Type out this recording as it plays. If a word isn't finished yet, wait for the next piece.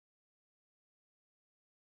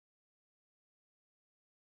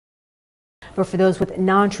But for those with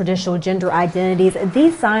non-traditional gender identities,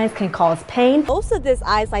 these signs can cause pain. Most of this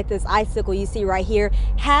ice, like this icicle you see right here,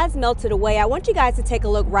 has melted away. I want you guys to take a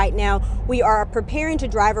look right now. We are preparing to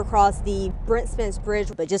drive across the Brent Spence Bridge,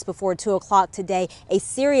 but just before 2 o'clock today, a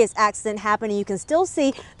serious accident happened, and you can still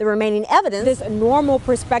see the remaining evidence. This normal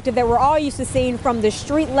perspective that we're all used to seeing from the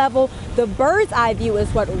street level, the bird's eye view is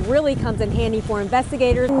what really comes in handy for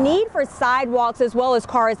investigators. The need for sidewalks as well as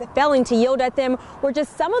cars failing to yield at them were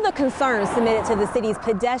just some of the concerns submitted to the city's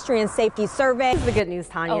pedestrian safety survey. This is the good news,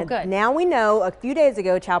 Tanya. Oh, good. Now we know a few days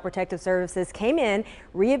ago, Child Protective Services came in,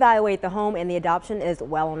 reevaluate the home, and the adoption is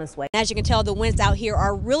well on its way. As you can tell, the winds out here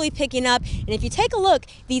are really picking up, and if you take a look,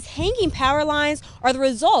 these hanging power lines are the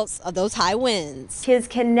results of those high winds. Kids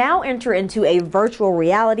can now enter into a virtual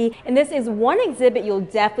reality, and this is one exhibit you'll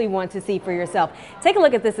definitely want to see for yourself. Take a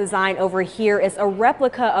look at this design over here. It's a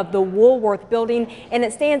replica of the Woolworth building, and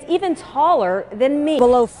it stands even taller than me.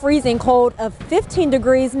 Below freezing cold of 15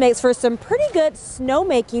 degrees makes for some pretty good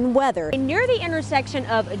snowmaking weather. Near the intersection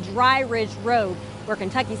of Dry Ridge Road, where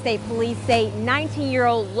Kentucky State Police say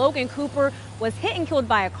 19-year-old Logan Cooper was hit and killed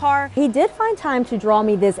by a car, he did find time to draw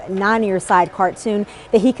me this 9-year-side cartoon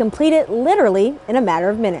that he completed literally in a matter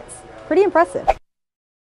of minutes. Pretty impressive.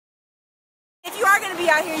 If you are going to be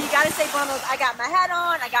out here, you got to stay bundled. I got my hat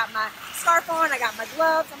on, I got my scarf on, I got my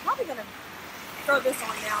gloves. I'm probably going to throw this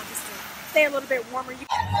on now just to stay a little bit warmer.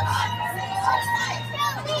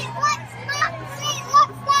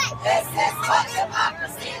 This is what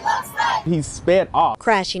democracy looks like. He sped off,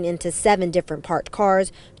 crashing into 7 different parked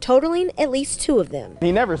cars, totaling at least 2 of them.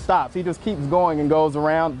 He never stops. He just keeps going and goes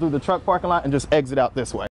around through the truck parking lot and just exit out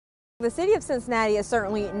this way. The city of Cincinnati is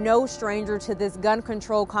certainly no stranger to this gun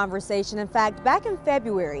control conversation. In fact, back in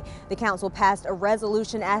February, the council passed a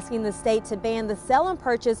resolution asking the state to ban the sale and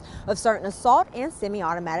purchase of certain assault and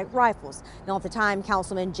semi-automatic rifles. Now, at the time,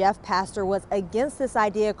 Councilman Jeff Pastor was against this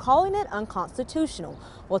idea, calling it unconstitutional.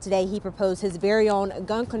 Well, today he proposed his very own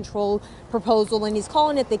gun control proposal, and he's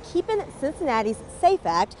calling it the Keeping Cincinnati's Safe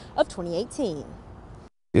Act of 2018.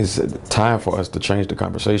 It's time for us to change the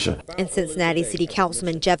conversation. And Cincinnati City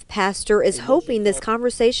Councilman Jeff Pastor is hoping this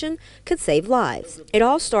conversation could save lives. It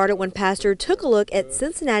all started when Pastor took a look at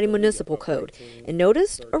Cincinnati Municipal Code and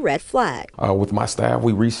noticed a red flag. With my staff,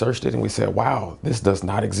 we researched it and we said, wow, this does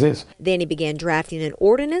not exist. Then he began drafting an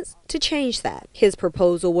ordinance to change that. His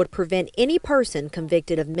proposal would prevent any person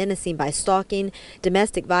convicted of menacing by stalking,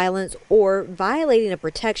 domestic violence, or violating a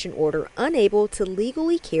protection order unable to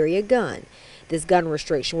legally carry a gun. This gun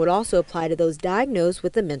restriction would also apply to those diagnosed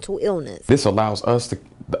with a mental illness. This allows us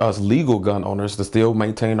legal gun owners to still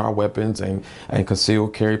maintain our weapons and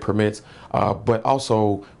concealed carry permits, but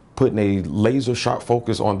also putting a laser sharp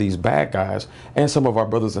focus on these bad guys and some of our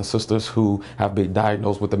brothers and sisters who have been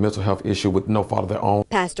diagnosed with a mental health issue with no fault of their own.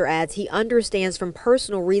 Pastor adds he understands from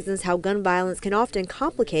personal reasons how gun violence can often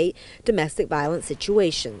complicate domestic violence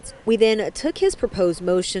situations. We then took his proposed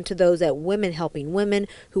motion to those at Women Helping Women,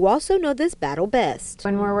 who also know this battle best.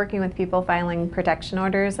 When we're working with people filing protection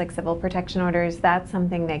orders, like civil protection orders, that's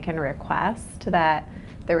something they can request that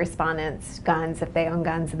the respondents' guns, if they own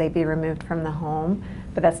guns, they be removed from the home,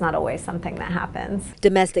 but that's not always something that happens.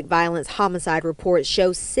 Domestic violence homicide reports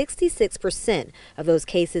show 66% of those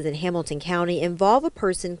cases in Hamilton County involve a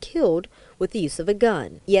person killed with the use of a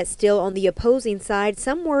gun. Yet still on the opposing side,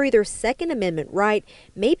 some worry their Second Amendment right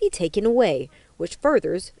may be taken away, which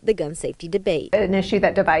furthers the gun safety debate. An issue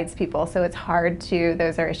that divides people, so it's hard to,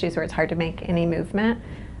 those are issues where it's hard to make any movement.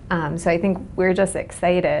 So I think we're just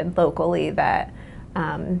excited locally that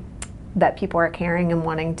that people are caring and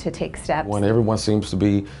wanting to take steps. When everyone seems to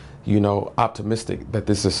be, optimistic that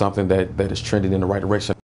this is something that is trending in the right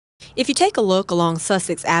direction. If you take a look along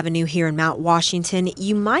Sussex Avenue here in Mount Washington,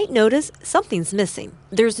 you might notice something's missing.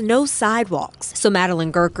 There's no sidewalks. So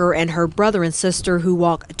Madeline Gerker and her brother and sister, who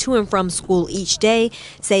walk to and from school each day,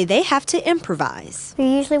 say they have to improvise. We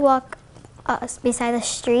usually walk beside the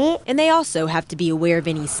street. And they also have to be aware of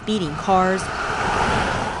any speeding cars,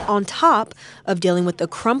 on top of dealing with the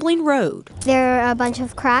crumbling road. There are a bunch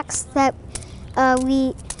of cracks that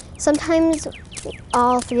sometimes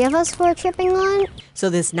all 3 of us were tripping on. So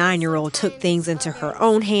this 9-year-old took things into her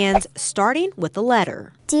own hands, starting with a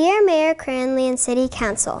letter. Dear Mayor Cranley and City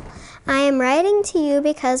Council, I am writing to you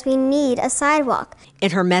because we need a sidewalk.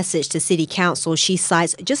 In her message to City Council, she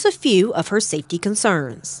cites just a few of her safety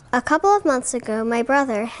concerns. A couple of months ago, my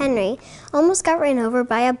brother, Henry, almost got run over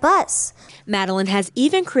by a bus. Madeline has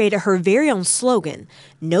even created her very own slogan,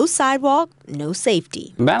 no sidewalk, no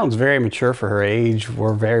safety. Madeline's very mature for her age.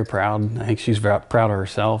 We're very proud. I think she's very proud of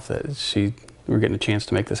herself that we're getting a chance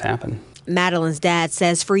to make this happen. Madeline's dad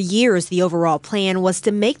says for years the overall plan was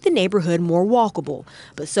to make the neighborhood more walkable,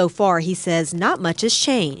 but so far he says not much has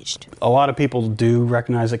changed. A lot of people do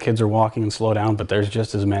recognize that kids are walking and slow down, but there's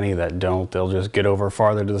just as many that don't. They'll just get over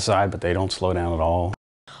farther to the side, but they don't slow down at all.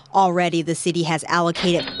 Already, the city has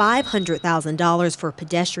allocated $500,000 for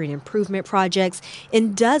pedestrian improvement projects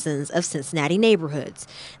in dozens of Cincinnati neighborhoods.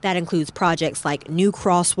 That includes projects like new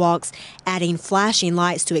crosswalks, adding flashing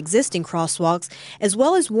lights to existing crosswalks, as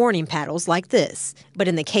well as warning paddles like this. But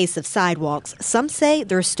in the case of sidewalks, some say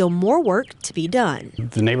there's still more work to be done.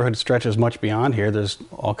 The neighborhood stretches much beyond here. There's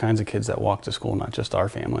all kinds of kids that walk to school, not just our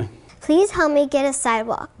family. Please help me get a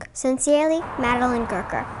sidewalk. Sincerely, Madeline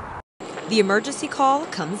Gerker. The emergency call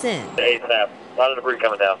comes in. ASAP. A lot of debris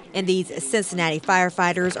coming down. And these Cincinnati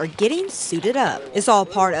firefighters are getting suited up. It's all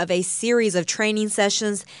part of a series of training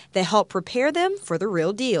sessions that help prepare them for the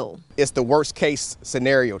real deal. It's the worst case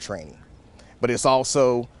scenario training, but it's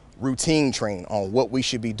also routine training on what we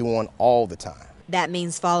should be doing all the time. That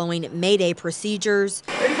means following Mayday procedures,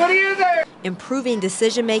 Anybody in there? improving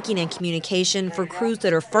decision-making and communication for crews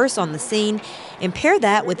that are first on the scene, and pair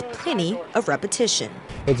that with plenty of repetition.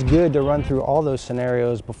 It's good to run through all those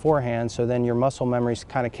scenarios beforehand, so then your muscle memory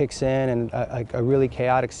kind of kicks in and a really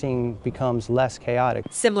chaotic scene becomes less chaotic.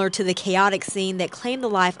 Similar to the chaotic scene that claimed the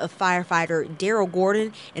life of firefighter Daryl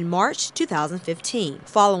Gordon in March 2015.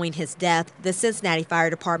 Following his death, the Cincinnati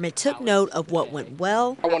Fire Department took note of what went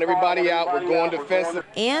well. I want everybody out. We're going defensive.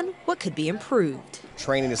 And what could be improved.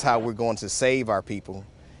 Training is how we're going to save our people.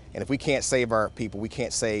 And if we can't save our people, we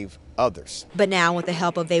can't save others. But now, with the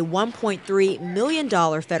help of a $1.3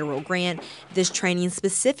 million federal grant, this training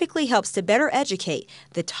specifically helps to better educate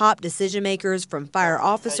the top decision makers from fire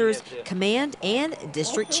officers, command, and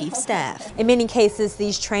district chief staff. In many cases,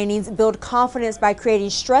 these trainings build confidence by creating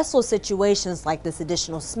stressful situations like this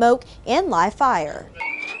additional smoke and live fire.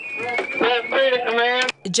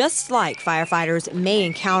 Just like firefighters may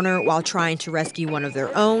encounter while trying to rescue one of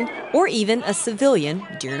their own or even a civilian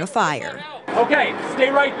during a fire. Okay,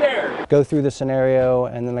 stay right there. Go through the scenario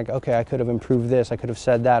and then okay, I could have improved this, I could have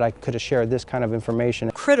said that, I could have shared this kind of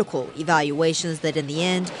information. Critical evaluations that in the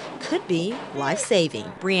end could be life-saving.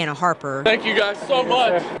 Briana Harper. Thank you guys so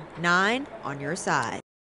much. 9 on your side.